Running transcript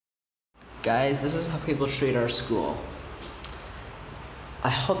Guys, this is how people treat our school. I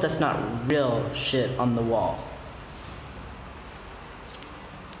hope that's not real shit on the wall.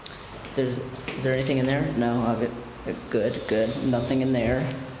 Is there anything in there? No, of it. Good. Nothing in there.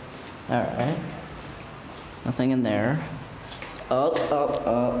 All right. Nothing in there.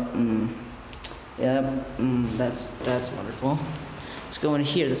 Yep. That's wonderful. Let's go in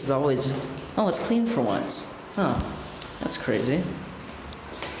here. This is always. Oh, it's clean for once. Huh. That's crazy.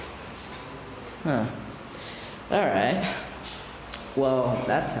 Huh. All right. Well,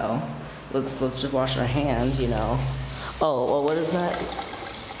 that's hell. Let's just wash our hands, you know. Oh, well, what is that?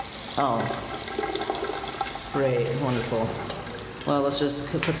 Oh. Great, wonderful. Well, let's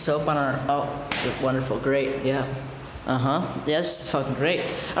just put soap on our. Oh, wonderful, great, yeah. Yeah, this is fucking great.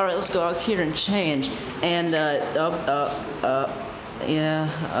 All right, let's go out here and change. And yeah.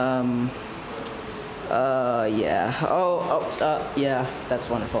 Yeah. Yeah. That's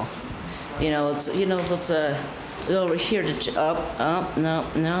wonderful. Let's go over here to no.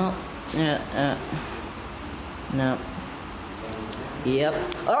 No. Yep.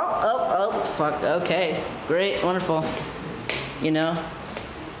 Oh, fuck. Okay. Great. Wonderful.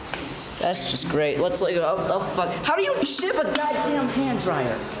 That's just great. Let's fuck. How do you ship a goddamn hand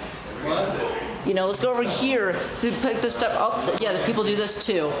dryer? What? Let's go over here to pick this stuff up. Yeah, the people do this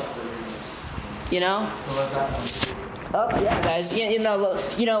too. Oh, yeah, guys.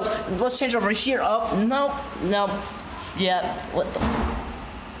 Let's change over here. Oh, no. Yeah. What the?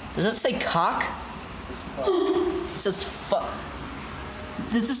 Does it say cock? It says fuck.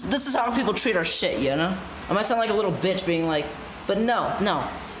 This is how people treat our shit, I might sound like a little bitch being like, but no.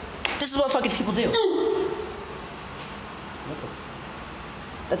 This is what fucking people do.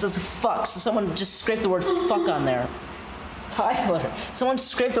 That says fuck, so someone just scraped the word fuck on there. Tyler, someone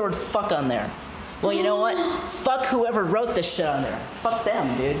scraped the word fuck on there. Well, you know what? Fuck whoever wrote this shit on there. Fuck them,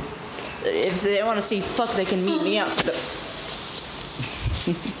 dude. If they want to see fuck, they can meet me out.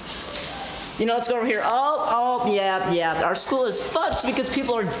 Let's go over here. Oh, yeah. Our school is fucked because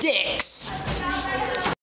people are dicks.